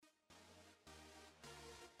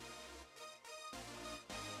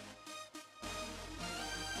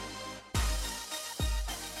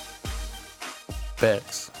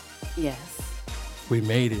Bex, Yes, we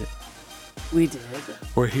made it. we did.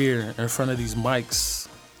 We're here in front of these mics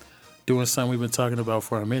doing something we've been talking about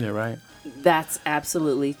for a minute, right? That's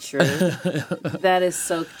absolutely true. That is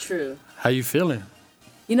so true. How you feeling?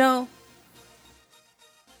 You know,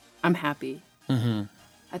 I'm happy.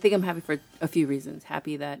 I think I'm happy for a few reasons.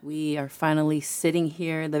 Happy that we are finally sitting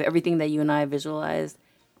here, everything that you and I visualized,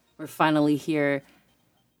 we're finally here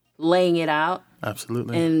laying it out.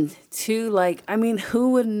 Absolutely. And two,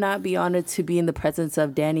 who would not be honored to be in the presence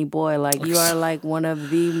of Danny Boy? Like, you are like one of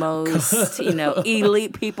the most,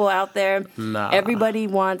 elite people out there. Nah. Everybody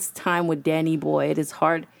wants time with Danny Boy. It is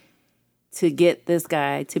hard to get this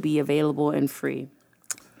guy to be available and free.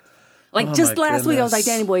 Like, just last week, I was like,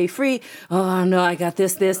 Danny Boy, you free? Oh, no, I got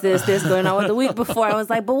this going on. The week before, I was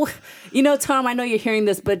like, Tom, I know you're hearing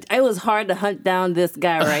this, but it was hard to hunt down this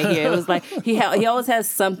guy right here. It was like, he always has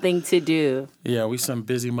something to do. Yeah, we some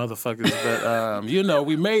busy motherfuckers, but,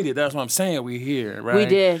 we made it. That's what I'm saying. We here, right? We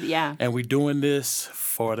did, yeah. And we doing this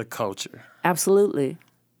for the culture. Absolutely.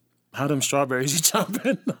 How them strawberries you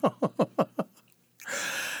jumping?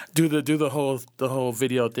 do the whole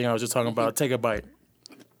video thing I was just talking about. Take a bite.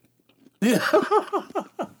 Yeah.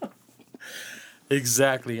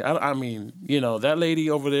 Exactly. I mean, that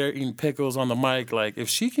lady over there eating pickles on the mic, like, if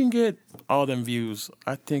she can get all them views,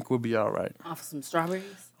 I think we'll be all right. Off some strawberries?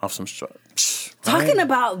 Off some strawberries. Talking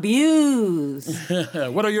about views.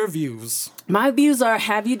 What are your views? My views are,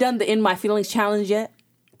 have you done the In My Feelings challenge yet?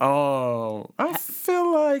 Oh, I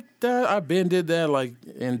feel like that. I been did that like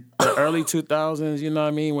in the early 2000s. You know what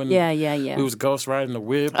I mean? When we was ghost riding the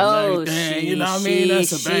whip. Oh, sheesh, you know what I mean?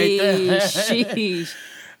 That's a big thing. Sheesh.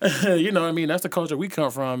 You know what I mean? That's the culture we come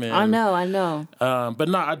from. And, I know. But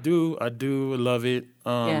no, I do love it.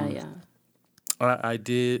 Yeah. I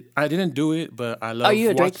didn't do it, but I love. Are you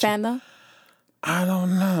a Drake watching. fan though? I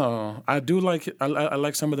don't know. I do like. I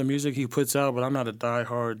like some of the music he puts out, but I'm not a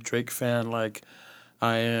diehard Drake fan. Like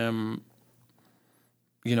I am,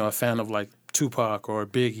 a fan of like Tupac or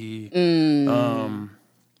Biggie.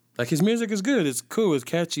 Like his music is good. It's cool. It's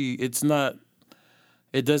catchy. It's not.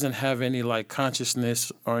 It doesn't have any like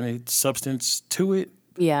consciousness or any substance to it.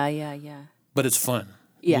 Yeah. But it's fun.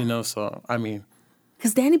 Yeah. So I mean.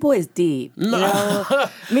 Cause Danny Boy is deep. No.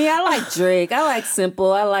 Me, I like Drake. I like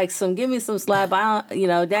Simple. I like give me some slap.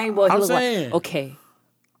 Danny Boy. He I'm was saying. like, okay.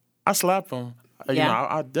 I slap him. Yeah.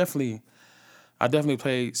 I definitely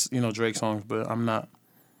play Drake songs, but I'm not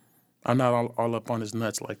all up on his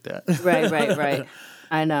nuts like that. Right.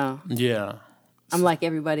 I know. Yeah. I'm like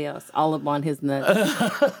everybody else, all up on his nuts.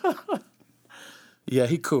 Yeah,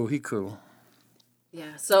 he cool.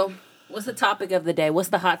 Yeah. So, what's the topic of the day? What's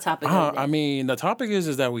the hot topic of the day? I mean, the topic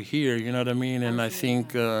is that we're here. You know what I mean? And I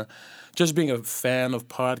think just being a fan of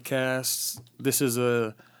podcasts, this is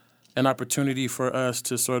an opportunity for us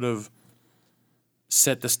to sort of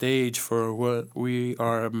set the stage for what we're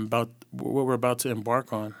about to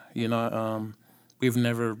embark on. We've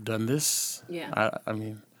never done this. Yeah. I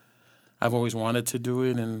mean, I've always wanted to do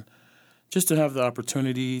it, and just to have the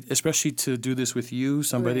opportunity, especially to do this with you,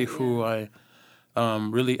 somebody who I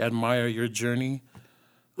really admire your journey.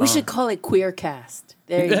 We should call it Queercast.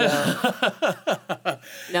 There you go.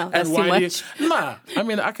 No, that's too much. Nah, I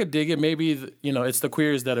mean, I could dig it. Maybe, it's the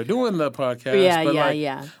queers that are doing the podcast.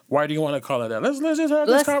 Yeah. Why do you want to call it that? Let's just have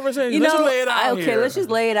this conversation. Let's just lay it out Okay, here. let's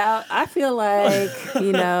just lay it out. I feel like, I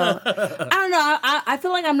don't know. I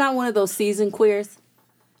feel like I'm not one of those seasoned queers.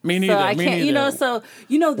 Me neither. So I can't,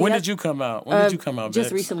 When did you come out? Just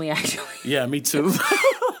Bex? recently, actually. Yeah, me too.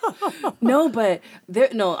 No, but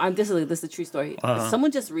this is a true story. Someone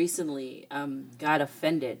just recently got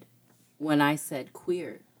offended when I said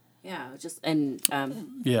queer. Yeah,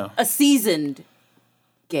 a seasoned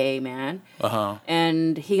gay man.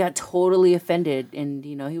 And he got totally offended, and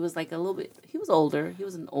he was like he was older. He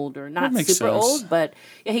wasn't older, not super old, but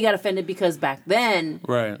yeah, he got offended because back then,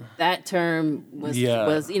 right, that term was it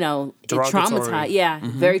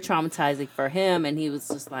traumatized. Very traumatizing for him, and he was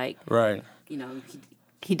just like, right,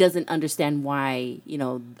 he doesn't understand why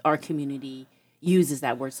our community uses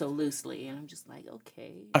that word so loosely, and I'm just like,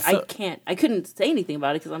 okay, I couldn't say anything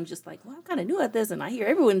about it because I'm just like, well, I'm kind of new at this, and I hear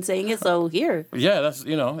everyone saying it, so here. Yeah, that's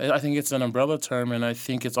I think it's an umbrella term, and I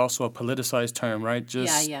think it's also a politicized term, right?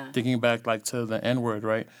 Just thinking back like to the N-word,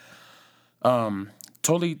 right?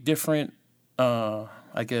 Totally different,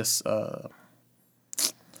 I guess,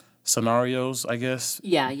 scenarios, I guess.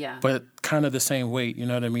 Yeah. But kind of the same weight, you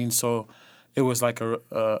know what I mean? So it was like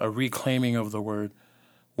a reclaiming of the word,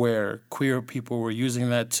 where queer people were using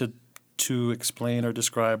that to explain or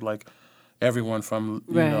describe like everyone from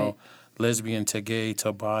lesbian to gay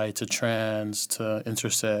to bi to trans to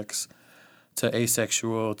intersex, to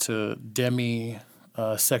asexual to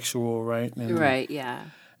sexual, right? And, right, yeah.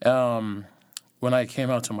 When I came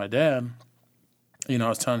out to my dad, I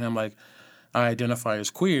was telling him, like, I identify as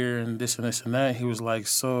queer and this and this and that. He was like,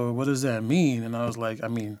 so what does that mean? And I was like, I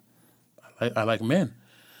mean, I like men.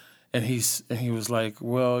 And he was like,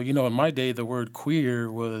 well, in my day, the word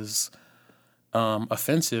queer was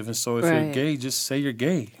offensive, and so if you're gay, just say you're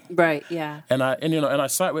gay. Right. Yeah. And I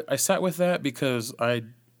sat with that because I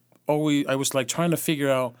was like trying to figure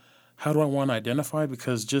out how do I want to identify,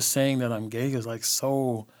 because just saying that I'm gay is like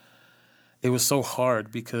it was so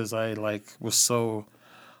hard because I like was so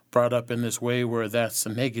brought up in this way where that's a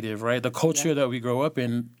negative, right? The culture that we grow up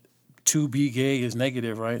in, to be gay is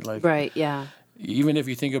negative, right? Like, right. Yeah. Even if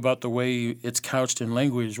you think about the way it's couched in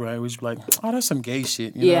language, right? We're just like, oh, that's some gay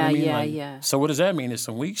shit. You know what I mean? Yeah. So what does that mean? It's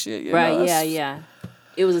some weak shit? Right, yeah.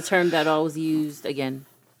 It was a term that always used, again,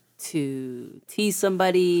 to tease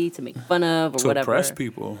somebody, to make fun of, or whatever. To oppress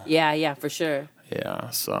people. Yeah, for sure. Yeah,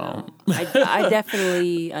 so. I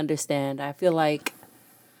definitely understand. I feel like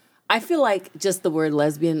just the word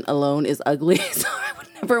lesbian alone is ugly, so I would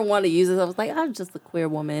never want to use it. I was like, I'm just a queer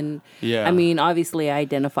woman. Yeah. I mean, obviously I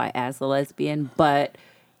identify as a lesbian, but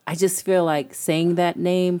I just feel like saying that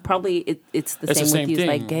name, probably it's the same with you. It's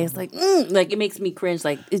like gay. It's like, like it makes me cringe.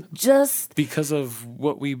 Like it just. Because of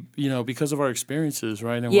what because of our experiences,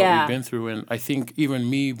 right? And what we've been through. And I think even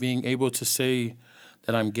me being able to say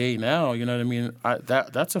that I'm gay now, you know what I mean?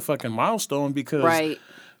 That's a fucking milestone, because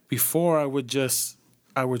before I would just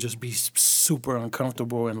be super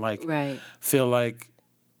uncomfortable and like feel like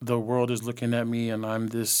the world is looking at me and I'm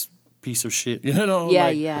this piece of shit. Yeah.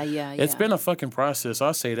 It's been a fucking process.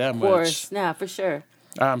 I'll say that much. Of course. Nah, for sure.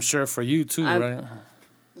 I'm sure for you too, right?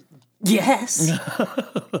 Yes.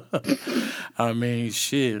 I mean,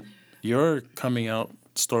 shit. Your coming out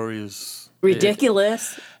story is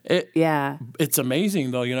ridiculous. It's amazing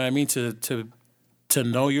though, you know what I mean? To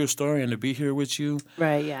know your story and to be here with you.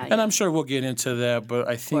 Right, yeah. And I'm sure we'll get into that, but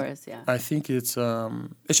I think I think it's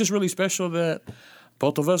just really special that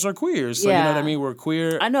both of us are queer. So you know what I mean? We're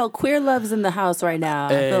queer. I know, queer love's in the house right now.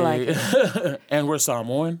 I feel like it. And we're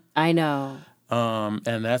Samoan. I know.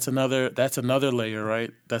 And that's another layer, right?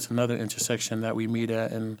 That's another intersection that we meet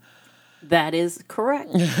at, and that is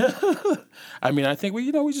correct. I mean, I think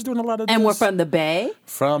we're just doing a lot of And we're from the Bay.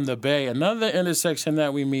 From the Bay. Another intersection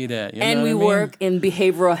that we meet at. And we work in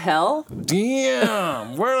behavioral health.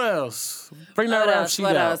 Damn. Where else? Bring that rap sheet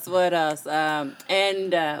out. What else?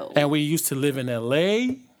 And we used to live in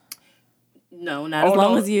L.A.? No, not as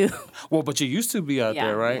long as you. Well, but you used to be out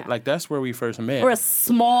there, right? Yeah. Like, that's where we first met. For a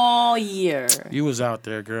small year. You was out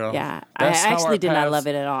there, girl. Yeah. I actually did not love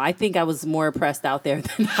it at all. I think I was more oppressed out there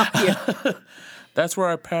than out here. That's where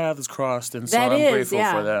our paths crossed, and so I'm grateful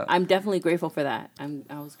for that. I'm definitely grateful for that.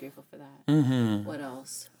 I was grateful for that. Mm-hmm. What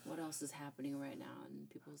else? What else is happening right now in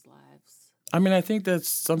people's lives? I mean, I think that's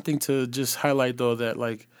something to just highlight, though, that,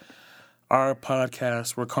 like, our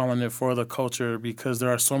podcast, we're calling it For the Culture, because there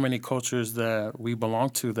are so many cultures that we belong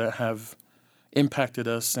to that have impacted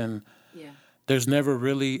us, and there's never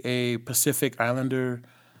really a Pacific Islander,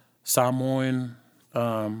 Samoan,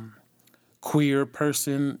 queer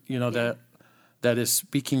person, that is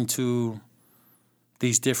speaking to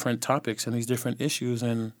these different topics and these different issues,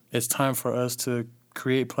 and it's time for us to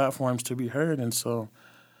create platforms to be heard. And so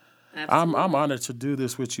I'm honored to do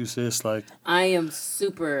this with you, sis. Like, I am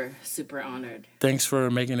super, super honored. Thanks for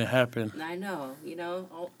making it happen. I know,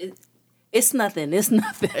 it's nothing. It's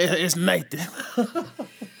nothing. It's nothing.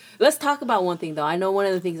 Let's talk about one thing, though. I know one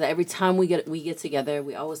of the things that every time we get together,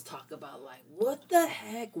 we always talk about, like, what the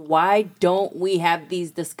heck? Why don't we have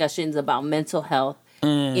these discussions about mental health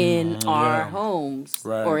in our homes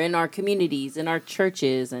or in our communities, in our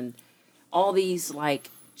churches, and all these,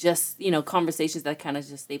 like, just, conversations that kind of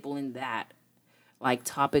just staple in that, like,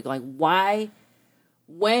 topic. Like, when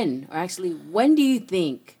do you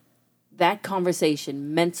think that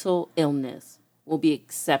conversation, mental illness, will be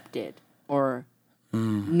accepted or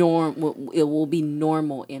it will be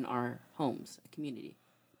normal in our homes, community,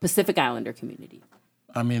 Pacific Islander community?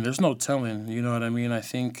 I mean, there's no telling, you know what I mean? I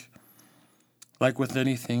think, like with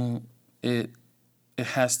anything, it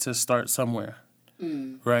has to start somewhere,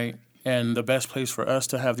 right? And the best place for us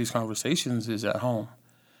to have these conversations is at home.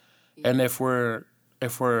 Yeah. And if we're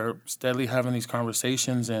steadily having these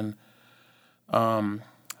conversations and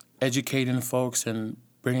educating folks and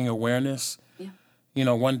bringing awareness,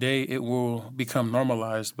 one day it will become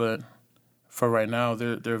normalized. But for right now,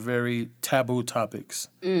 they're very taboo topics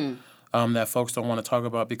that folks don't want to talk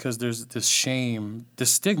about, because there's this shame,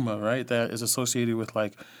 this stigma, right, that is associated with,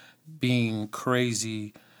 like, being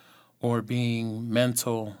crazy or being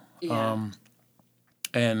mental. Yeah.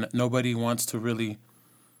 And nobody wants to really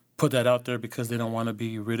put that out there because they don't want to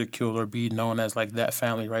be ridiculed or be known as like that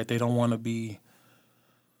family, right? They don't want to be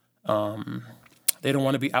outcasted.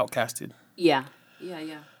 Yeah.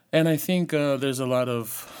 And I think there's a lot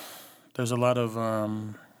of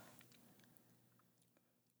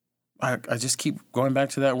I just keep going back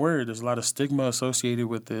to that word. There's a lot of stigma associated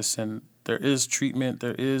with this, and there is treatment,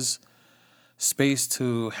 there is space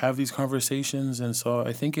to have these conversations, and so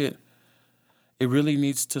I think it really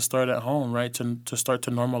needs to start at home, right? To start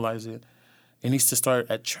to normalize it. It needs to start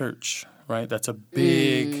at church, right? That's a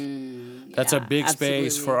big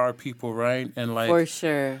space for our people, right? And like for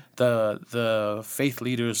sure, the faith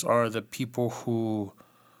leaders are the people who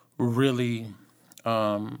really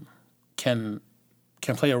can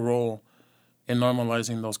play a role in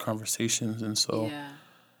normalizing those conversations. And so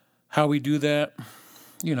how we do that,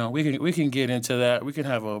 we can get into that. We can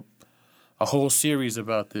have a whole series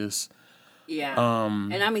about this. Yeah.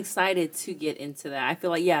 And I'm excited to get into that. I feel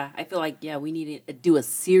like we need to do a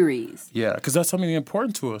series. Yeah, because that's something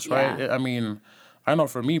important to us, right? Yeah. I mean, I know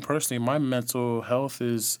for me personally, my mental health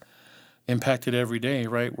is impacted every day,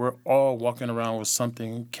 right? We're all walking around with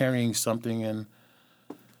something, carrying something, and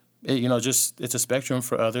it's a spectrum.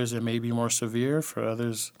 For others, it may be more severe. For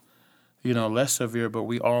others, less severe, but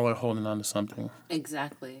we all are holding on to something.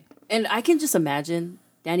 Exactly. And I can just imagine,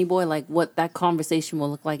 Danny Boy, like what that conversation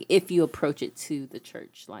will look like if you approach it to the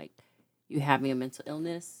church, like you having a mental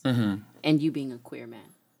illness and you being a queer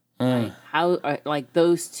man. Like how, like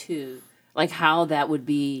those two, like how that would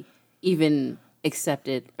be even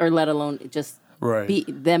accepted, or let alone just be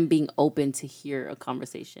them being open to hear a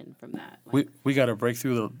conversation from that. Like, we got to break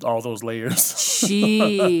through all those layers.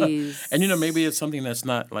 Jeez. And maybe it's something that's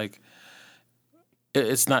not like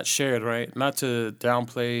it's not shared, right? Not to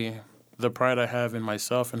downplay the pride I have in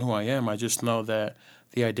myself and who I am. I just know that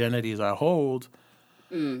the identities I hold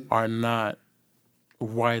are not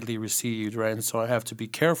widely received, right? And so I have to be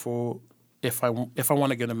careful if I want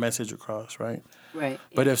to get a message across, right? Right.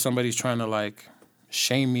 But if somebody's trying to like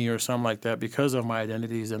shame me or something like that because of my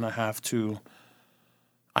identities, then I have to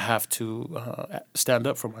stand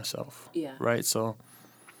up for myself. Yeah. Right. So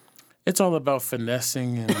it's all about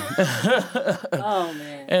finessing and oh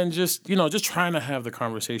man, and just trying to have the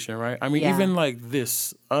conversation, right? I mean, even like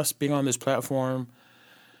this, us being on this platform,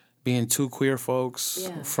 being two queer folks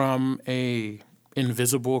from a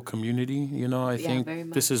invisible community, I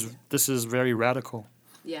think this is very radical.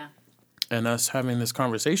 Yeah. And us having this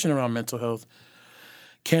conversation around mental health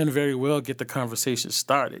can very well get the conversation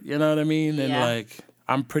started. You know what I mean? And like,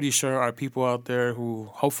 I'm pretty sure our people out there who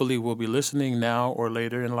hopefully will be listening now or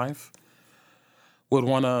later in life would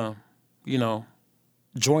want to,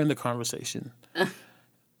 join the conversation.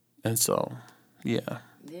 And so, yeah.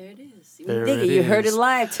 There it is. You heard it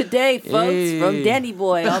live today, folks, from Danny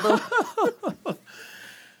Boy. Although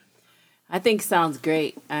I think sounds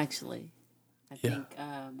great, actually. I think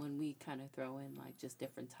when we kind of throw in like just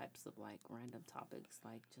different types of like random topics,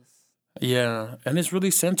 like just. Yeah, and it's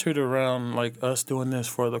really centered around like us doing this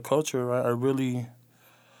for the culture, right?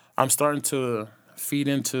 I'm starting to feed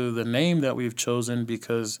into the name that we've chosen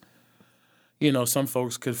because, some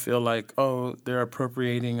folks could feel like, oh, they're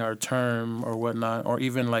appropriating our term or whatnot, or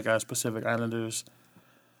even like as Pacific Islanders,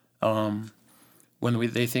 when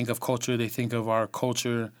they think of culture, they think of our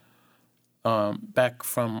culture back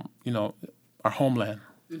from, our homeland.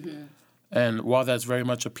 Mm-hmm. And while that's very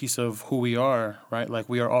much a piece of who we are, right? Like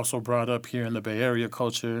we are also brought up here in the Bay Area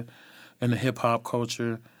culture, in the hip hop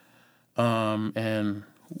culture, and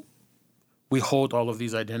we hold all of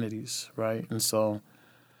these identities, right? And so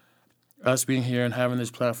us being here and having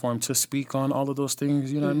this platform to speak on all of those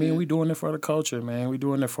things, what I mean? We're doing it for the culture, man. We're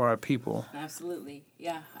doing it for our people. Absolutely.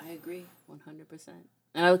 Yeah, I agree 100%.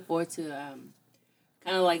 And I look forward to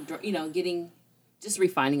kind of like, just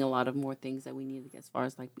refining a lot of more things that we need as far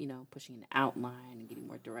as like, pushing an outline and getting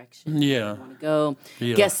more direction. Yeah. Where we want to go.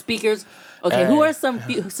 Yeah. Guest speakers. Okay, who are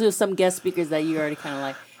some guest speakers that you already kind of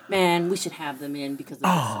like, man, we should have them in because of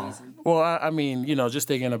this reason? Well, I mean, just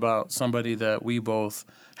thinking about somebody that we both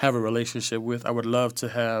have a relationship with, I would love to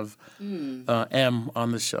have M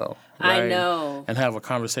on the show. Right? I know. And have a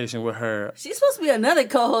conversation with her. She's supposed to be another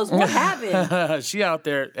co-host. What happened? She out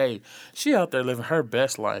there living her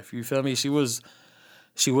best life. You feel me? She was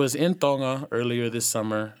in Tonga earlier this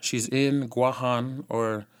summer. She's in Guahan,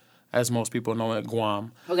 or as most people know it,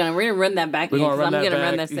 Guam. We're going to run that back. I'm going to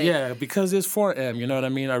run that stage. Yeah, because it's for M, you know what I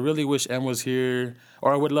mean? I really wish M was here,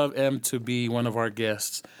 or I would love M to be one of our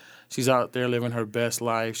guests. She's out there living her best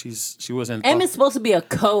life. She was in... M is supposed to be a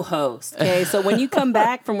co-host, okay? So when you come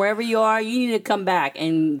back from wherever you are, you need to come back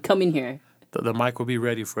and come in here. The mic will be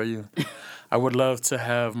ready for you. I would love to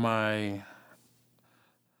have my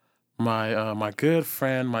good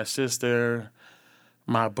friend, my sister,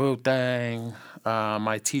 my boo thing,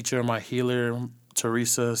 my teacher, my healer,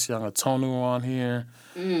 Teresa Siangatonu on here.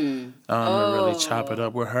 To really chop it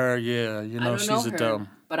up with her. Yeah, she's a dope.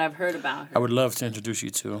 But I've heard about her. I would love to introduce you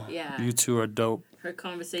to. Yeah. You two are dope. Her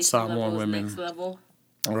conversation Samoan level women. Next level.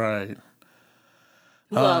 Right.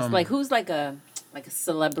 Who else? Like who's like a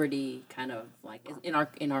celebrity kind of like in our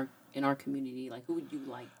community? Like who would you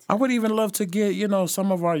like to? I would even love to get,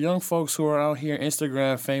 some of our young folks who are out here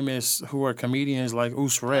Instagram famous who are comedians like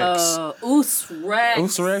Oos Rex. Oos Rex.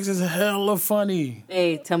 Oos Rex is hella funny.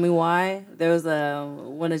 Hey, tell me why. There was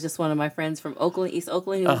one of my friends from Oakland, East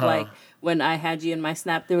Oakland, who was like, when I had you in my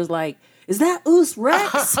snap, there was like, is that Oos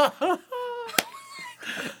Rex? I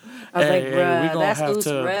was like, bruh, that's Oos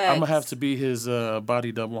Rex. I'm going to have to be his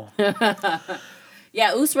body double.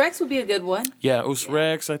 Yeah, Oos Rex would be a good one. Yeah, Oos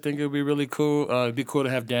Rex, I think it would be really cool. It'd be cool to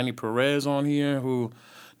have Danny Perez on here, who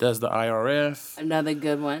does the IRF. Another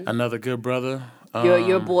good one. Another good brother.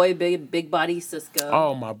 Your boy, big body Cisco.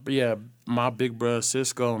 Oh, my big brother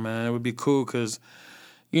Cisco, man. It would be cool because,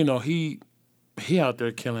 he out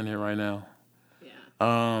there killing it right now.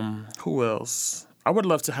 Yeah. Who else? I would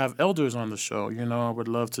love to have elders on the show. I would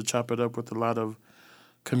love to chop it up with a lot of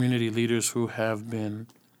community leaders who have been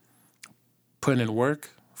putting in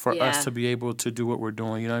work for us to be able to do what we're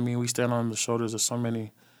doing. You know what I mean? We stand on the shoulders of so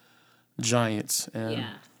many giants. And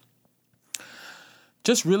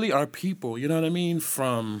just really our people, you know what I mean?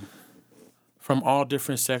 From all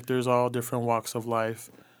different sectors, all different walks of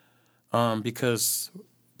life. Because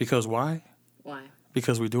why? Why?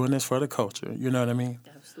 Because we're doing this for the culture. You know what I mean?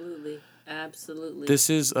 Absolutely.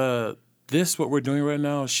 This is what we're doing right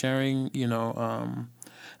now is sharing, the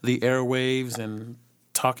airwaves and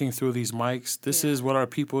talking through these mics. This is what our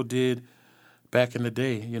people did back in the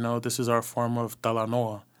day. This is our form of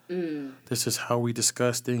talanoa. This is how we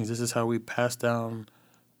discuss things. This is how we pass down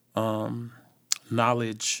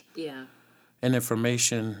knowledge and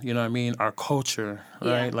information. You know what I mean? Our culture,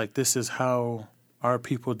 right? Yeah. Like this is how our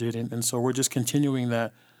people did it. And so we're just continuing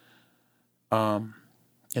that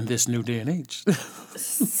in this new day and age.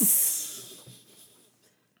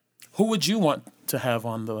 Who would you want to have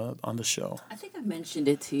on the show? I think I mentioned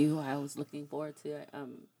it to you. I was looking forward to it.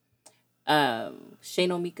 Shane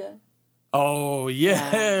Omika. Oh,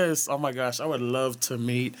 yes. Oh, my gosh. I would love to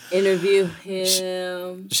interview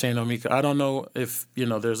him. Shane Omika. I don't know if,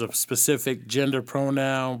 there's a specific gender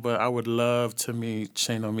pronoun, but I would love to meet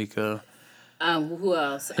Shane Omika. Who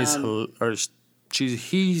else? He's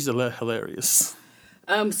hilarious.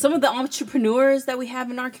 Some of the entrepreneurs that we have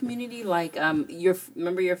in our community, like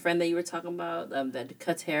remember your friend that you were talking about, that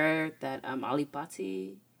cuts hair, that Ali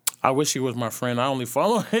Pati. I wish he was my friend. I only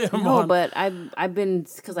follow him. No, but I've been,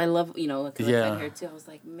 because I love, because I cut hair too. I was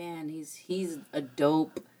like, man, he's a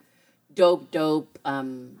dope, just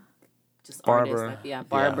barber. Artist. Like,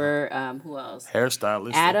 barber. Yeah. Who else?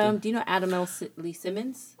 Hairstylist. Adam. Do you know Adam L. Lee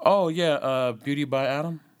Simmons? Oh yeah, Beauty by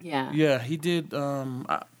Adam. Yeah. Yeah, he did.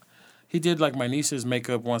 He did like my niece's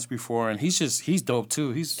makeup once before, and he's dope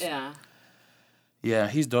too. He's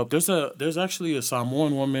dope. There's actually a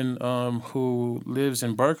Samoan woman who lives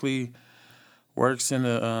in Berkeley, works in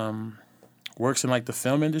like the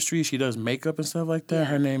film industry. She does makeup and stuff like that. Yeah.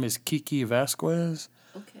 Her name is Kiki Vasquez.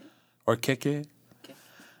 Okay. Or Keke. Okay.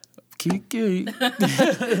 Kiki.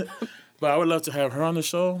 But I would love to have her on the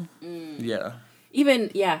show. Yeah.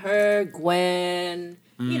 Even her, Gwen,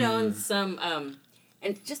 and some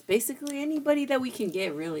and just basically anybody that we can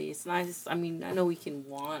get, really. It's nice. I mean, I know we can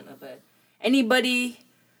want, but anybody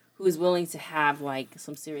who is willing to have, like,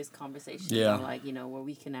 some serious conversation. Yeah. Where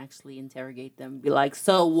we can actually interrogate them. Be like,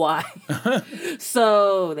 so why?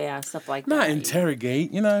 So, stuff like that. Not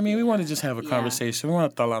interrogate, you know what I mean? We want to just have a conversation. We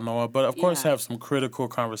want to talanoa, but of course have some critical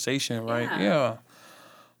conversation, right? Yeah.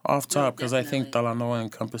 Off top, because I think talanoa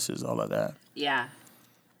encompasses all of that. Yeah.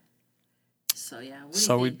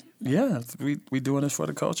 So we doing this for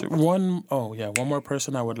the culture. One more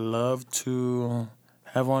person I would love to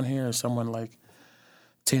have on here is someone like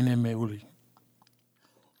Tene Meuli.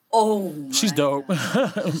 Oh, she's dope.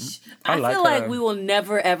 I feel like we will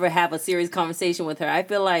never ever have a serious conversation with her. I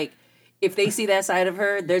feel like if they see that side of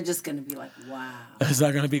her, they're just gonna be like, "Wow." Is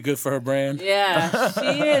that gonna be good for her brand? Yeah,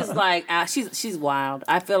 she is like she's wild.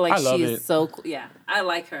 I feel like she is so cool. Yeah, I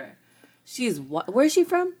like her. Where is she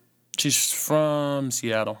from? She's from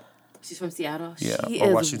Seattle. She's from Seattle? Yeah, she or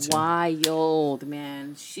is Washington. Wild,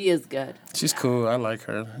 man. She is good. She's cool. I like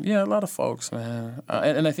her. Yeah, a lot of folks, man.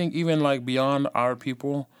 And I think even like beyond our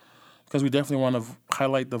people, because we definitely want to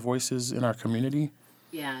highlight the voices in our community.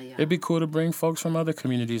 Yeah. It'd be cool to bring folks from other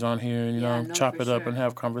communities on here and, you know, chop it up and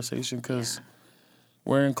have conversation because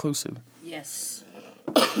we're inclusive. Yes.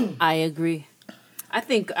 I agree. I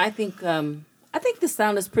think the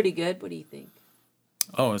sound is pretty good. What do you think?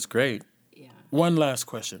 Oh, it's great. Yeah. One last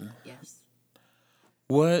question. Yes.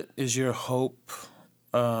 What is your hope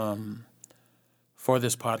for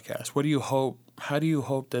this podcast? What do you hope? How do you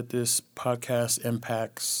hope that this podcast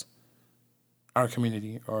impacts our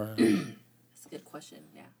community? Or that's a good question.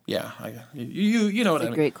 Yeah. Yeah, you know what I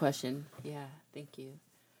mean. Great question. Yeah, thank you.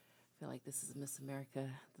 I feel like this is Miss America.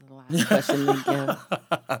 The last question we give.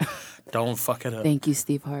 Don't fuck it up. Thank you,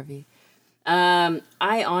 Steve Harvey. I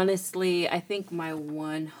think my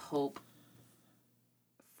one hope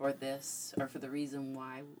for this, or for the reason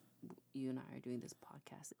why you and I are doing this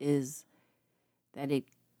podcast, is that it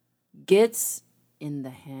gets in the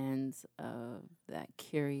hands of that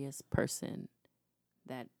curious person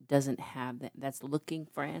that doesn't have that's looking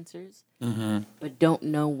for answers, but don't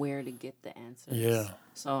know where to get the answers. Yeah.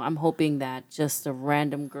 So I'm hoping that just a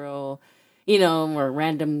random girl, you know, or a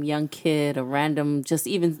random young kid, a random, just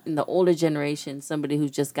even in the older generation, somebody who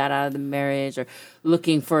just got out of the marriage or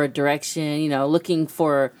looking for a direction, you know, looking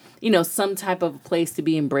for, you know, some type of place to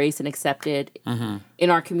be embraced and accepted in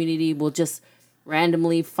our community, will just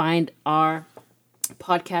randomly find our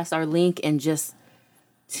podcast, our link, and just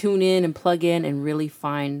tune in and plug in and really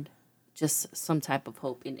find just some type of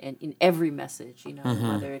hope in every message, you know,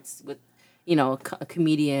 whether it's with, you know, a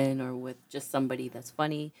comedian or with just somebody that's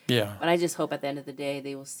funny. Yeah. But I just hope at the end of the day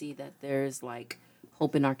they will see that there's like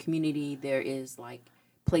hope in our community. There is like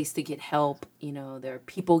place to get help. You know, there are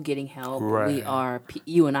people getting help. Right. We are,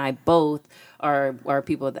 you and I both are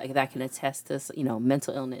people that can attest to, you know,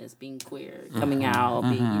 mental illness, being queer, coming out,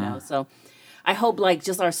 being, you know, so I hope like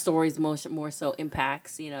just our stories more so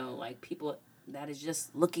impacts, you know, like people that is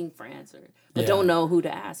just looking for answers, but don't know who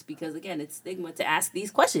to ask, because again, it's stigma to ask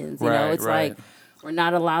these questions. You know, it's like we're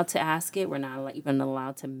not allowed to ask it. We're not even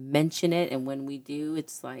allowed to mention it. And when we do,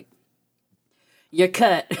 it's like, you're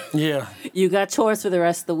cut. Yeah. You got chores for the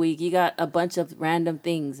rest of the week. You got a bunch of random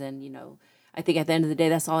things. And, you know, I think at the end of the day,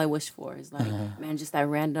 that's all I wish for is like, man, just that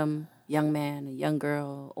random young man, a young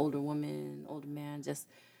girl, older woman, older man, just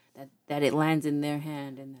that it lands in their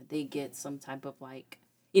hand and that they get some type of like,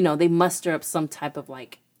 you know, they muster up some type of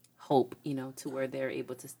like hope, you know, to where they're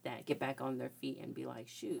able to get back on their feet and be like,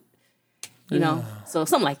 shoot, you know, so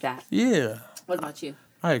something like that. Yeah. What about you?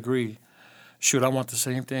 I agree. Shoot, I want the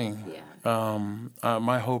same thing. Yeah.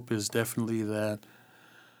 My hope is definitely that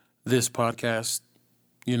this podcast,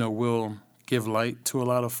 you know, will give light to a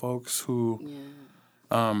lot of folks who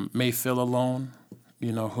may feel alone,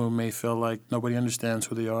 you know, who may feel like nobody understands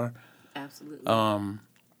who they are. Absolutely.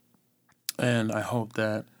 And I hope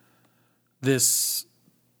that this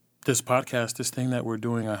podcast, this thing that we're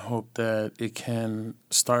doing, I hope that it can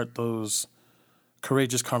start those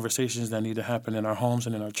courageous conversations that need to happen in our homes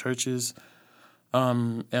and in our churches.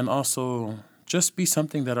 And also just be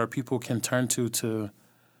something that our people can turn to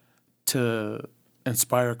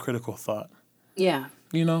inspire critical thought. Yeah.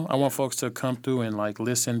 You know, I want folks to come through and like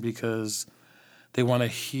listen because they want to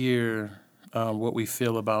hear what we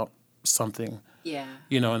feel about something. Yeah.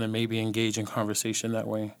 You know, and then maybe engage in conversation that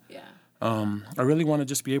way. Yeah. I really want to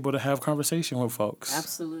just be able to have conversation with folks.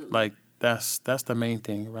 Absolutely. Like that's the main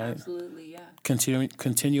thing, right? Absolutely, yeah.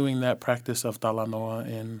 Continuing that practice of Talanoa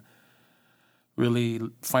and really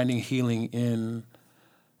finding healing in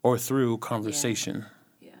or through conversation.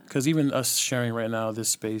 Yeah. Because even us sharing right now this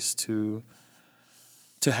space to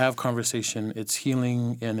have conversation, it's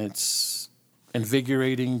healing and it's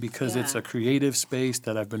invigorating because it's a creative space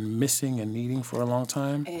that I've been missing and needing for a long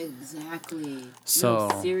time. Exactly. So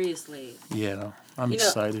no, seriously. Yeah, I'm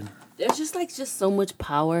excited. There's just so much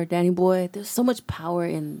power, Danny boy. There's so much power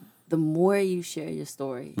in the more you share your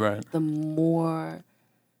story. Right. The more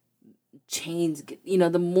chains,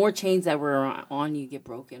 the more chains that were on you get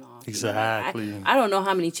broken off. Exactly. You know? I don't know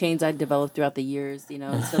how many chains I developed throughout the years,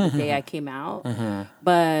 until the day I came out.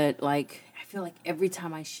 But like, I feel like every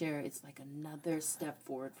time I share, it's like another step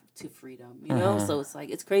forward to freedom, So it's like,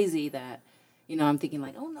 it's crazy that, I'm thinking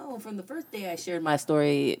like, oh no, from the first day I shared my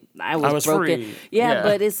story, I was broken. Free. Yeah,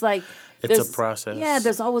 but it's like, it's a process. Yeah,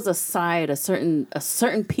 there's always a side, a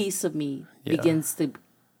certain piece of me begins to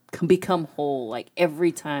become whole. Like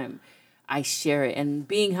every time I share it, and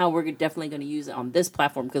being how we're definitely going to use it on this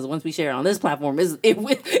platform, because once we share it on this platform, it's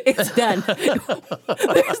done.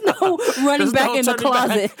 There's no running back in the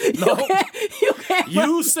closet. No.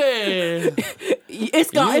 You said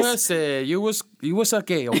it's gonna. You said you was a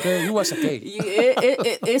gay, okay? You was a gay.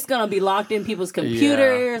 It's gonna be locked in people's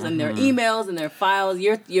computers and their emails and their files.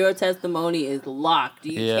 Your testimony is locked.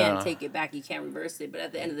 You can't take it back. You can't reverse it. But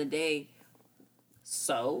at the end of the day,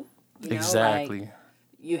 exactly. Like,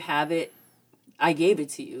 you have it. I gave it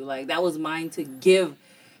to you. Like, that was mine to give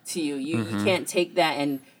to you. You can't take that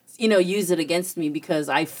and, use it against me because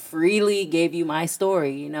I freely gave you my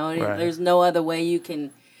story. Right. There's no other way you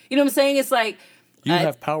can. You know what I'm saying? It's like you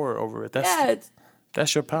have power over it.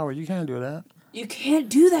 That's your power. You can't do that. You can't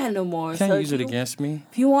do that no more. You can't use it against me.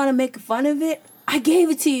 If you want to make fun of it, I gave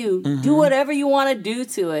it to you. Do whatever you want to do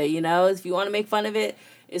to it. If you want to make fun of it,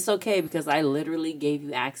 it's okay because I literally gave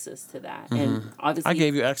you access to that. And obviously, I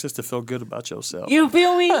gave you access to feel good about yourself. You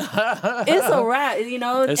feel me? It's a wrap,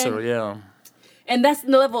 yeah. And that's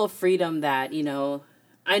the level of freedom that,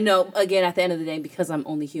 I know, again, at the end of the day, because I'm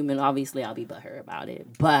only human, obviously I'll be butthurt about it.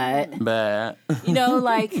 But,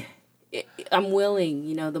 I'm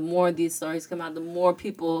willing, the more these stories come out, the more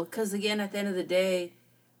people, because again, at the end of the day,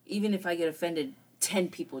 even if I get offended, 10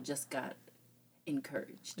 people just got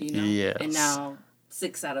encouraged, Yes. And now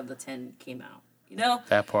 6 out of the 10 came out,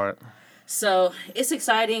 That part. So it's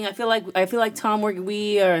exciting. I feel like Tom,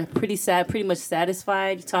 we are pretty much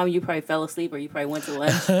satisfied. Tom, you probably fell asleep or you probably went to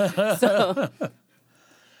lunch. So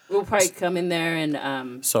we'll probably come in there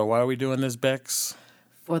and. So why are we doing this, Bex?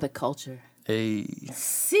 For the culture. Hey.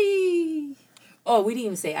 See. Oh, we didn't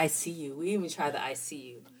even say I see you. We didn't even try the I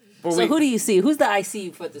see you. So who do you see? Who's the I see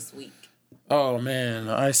you for this week? Oh man,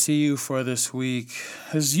 I see you for this week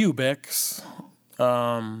is you, Bex.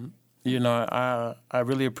 I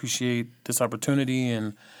really appreciate this opportunity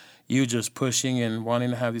and you just pushing and wanting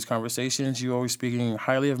to have these conversations. You always speaking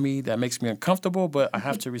highly of me. That makes me uncomfortable, but I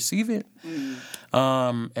have to receive it.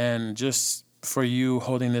 And just for you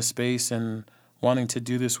holding this space and wanting to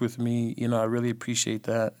do this with me, I really appreciate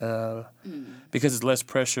that because it's less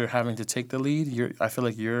pressure having to take the lead. I feel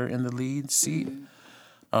like you're in the lead seat,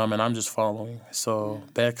 and I'm just following. So,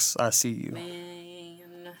 Bex, I see you. Man.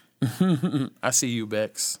 I see you,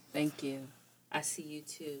 Bex. Thank you. I see you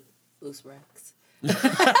too, Loose Rex.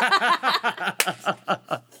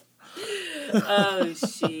 Oh,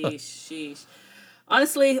 sheesh.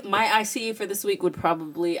 Honestly, my I see you for this week would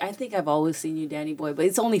probably, I think I've always seen you, Danny Boy, but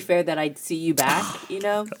it's only fair that I'd see you back,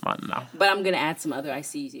 Come on now. But I'm going to add some other I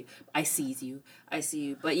see you.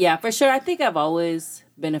 But yeah, for sure, I think I've always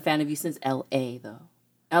been a fan of you since L.A., though.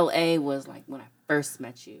 L.A. was like when I first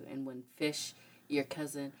met you, and when Fish, your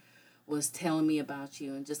cousin, was telling me about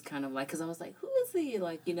you, and just kind of like, because I was like, who is he?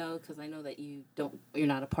 Like, because I know that you're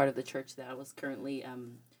not a part of the church that I was currently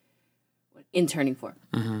interning for.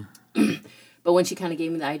 But when she kind of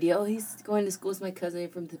gave me the idea, he's going to school with my cousin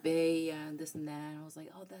from the Bay, and this and that, and I was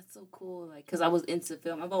like, oh, that's so cool. Like, because I was into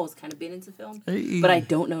film. I've always kind of been into film, but I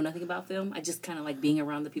don't know nothing about film. I just kind of like being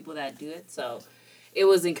around the people that do it. So it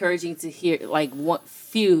was encouraging to hear, like,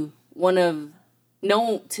 to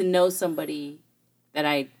know somebody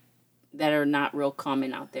that are not real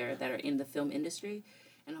common out there that are in the film industry.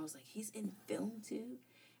 And I was like, he's in film too?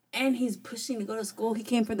 And he's pushing to go to school. He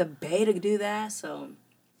came from the Bay to do that. So,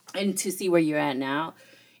 and to see where you're at now,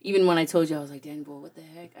 even when I told you, I was like, Danny Boy, what the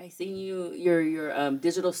heck? I seen your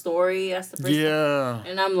digital story. That's the first time.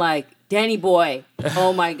 And I'm like, Danny Boy,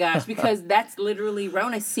 oh my gosh. Because that's literally, right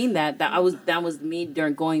when I seen that was me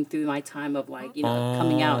during going through my time of like,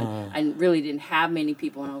 coming out. And I really didn't have many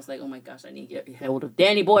people. And I was like, oh my gosh, I need to get hold of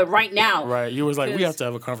Danny Boy right now. Right. You was like, we have to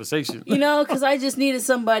have a conversation. Because I just needed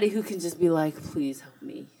somebody who can just be like, please help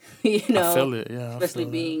me. I feel it, yeah. Especially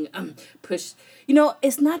being pushed.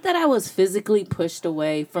 It's not that I was physically pushed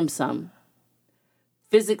away from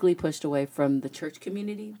the church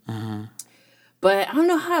community. But I don't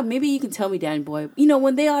know how. Maybe you can tell me, Danny Boy.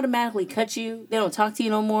 When they automatically cut you, they don't talk to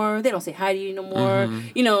you no more. They don't say hi to you no more.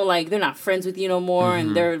 Like they're not friends with you no more,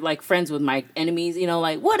 and they're like friends with my enemies.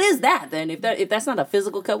 Like what is that then? If that's not a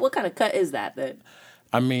physical cut, what kind of cut is that then?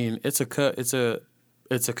 I mean, it's a cut.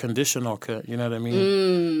 It's a conditional cut, you know what I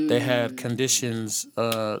mean? They had conditions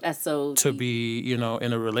to be, in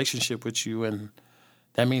a relationship with you, and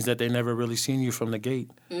that means that they never really seen you from the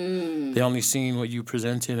gate. They only seen what you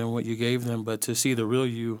presented and what you gave them, but to see the real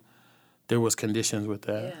you, there was conditions with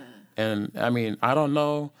that. Yeah. And, I mean, I don't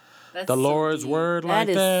know the Lord's word like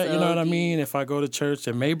that, you know what I mean? If I go to church,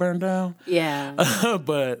 it may burn down. Yeah.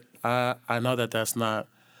 But I know that that's not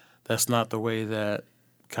the way that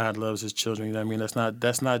God loves his children. You know what I mean?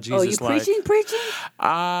 That's not Jesus. Oh, you preaching? Yeah.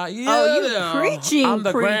 Oh, you preaching? I'm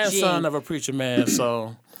the grandson of a preacher man,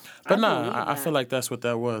 so. But I feel like that's what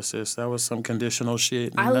that was, sis. That was some conditional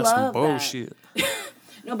shit, and that's some bullshit.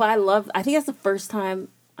 No, but I think that's the first time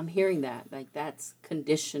I'm hearing that. Like, that's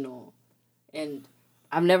conditional. And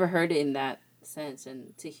I've never heard it in that sense.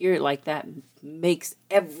 And to hear it like that makes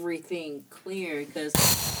everything clear. Because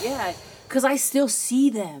I still see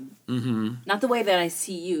them. Mm-hmm. Not the way that I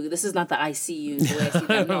see you. This is not the I see you, the way I see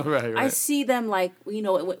them. No. right. I see them like, you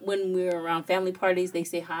know, when we're around family parties, they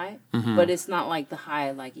say hi. Mm-hmm. But it's not like the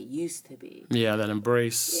hi like it used to be. Yeah, that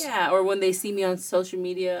embrace. Yeah, or when they see me on social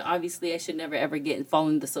media, obviously I should never ever get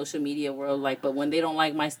involved in the social media world. Like, but when they don't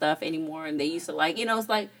like my stuff anymore and they used to like, you know, it's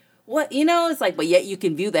like, what, you know, it's like, but yet you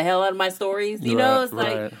can view the hell out of my stories. You know, it's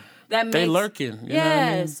like, that makes... They lurking. You know what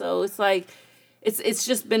I mean? So it's like... It's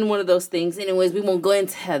just been one of those things. Anyways, we won't go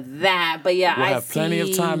into that. But yeah, we'll have plenty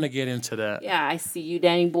of time to get into that. Yeah, I see you,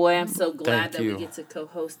 Danny Boy. I'm so glad that we get to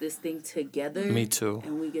co-host this thing together. Me too.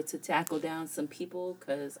 And we get to tackle down some people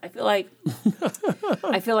because I feel like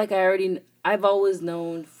I've always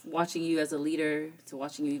known, watching you as a leader, to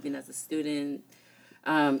watching you even as a student,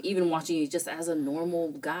 even watching you just as a normal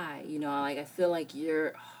guy, you know, like I feel like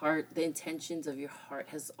your heart, the intentions of your heart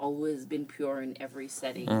has always been pure in every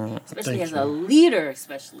setting, especially as a leader,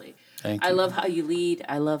 especially. Thank you. I love how you lead.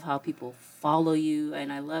 I love how people follow you.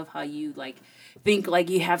 And I love how you like think like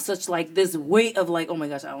you have such like this weight of like, oh my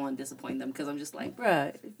gosh, I don't want to disappoint them. Because I'm just like,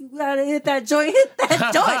 bruh, you got to hit that joint,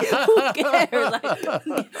 Who cares?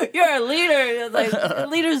 Like, you're a leader. Like,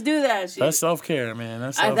 leaders do that shit. That's self-care, man.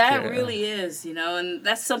 That's self-care. That really is, you know. And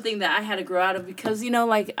that's something that I had to grow out of because, you know,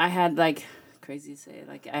 like I had like, crazy to say,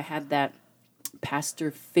 like I had that pastor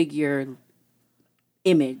figure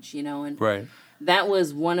image, you know. And that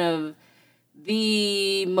was one of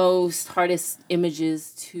the most hardest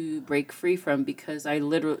images to break free from because I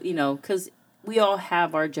literally, you know, because we all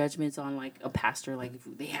have our judgments on like a pastor, like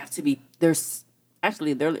they have to be, they're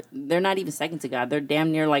not even second to God. They're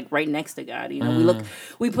damn near like right next to God. You know,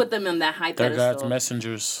 we put them on that high pedestal. They're God's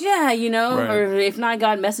messengers. Yeah, you know, or if not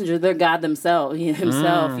God messenger, they're God themselves,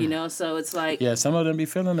 himself, you know. So it's like, yeah, some of them be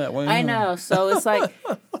feeling that way. I know. So it's like,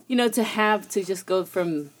 you know, to just go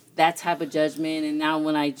from that type of judgment, and now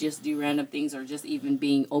when I just do random things or just even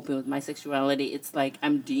being open with my sexuality, it's like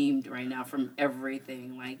I'm deemed right now from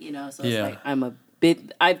everything, like, you know. So it's like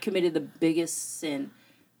I've committed the biggest sin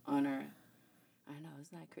on earth. I know,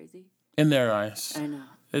 isn't that crazy? In their eyes. I know.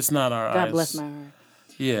 It's not our eyes. God bless my heart.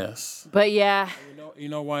 Yes. But yeah. You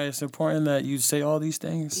know why it's important that you say all these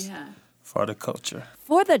things? Yeah. For the culture.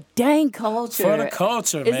 For the dang culture. For the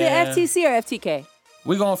culture, man. Is it FTC or FTK?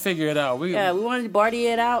 We're going to figure it out. We want to Barty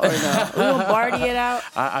it out or no? We going to Barty it out?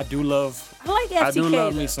 I do love... I like FTK. I do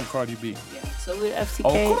love me some Cardi B. Yeah, so with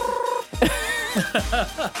FTK...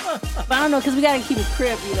 But I don't know, because we got to keep it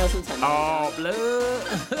crib, you know, sometimes. Oh,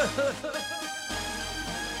 blood.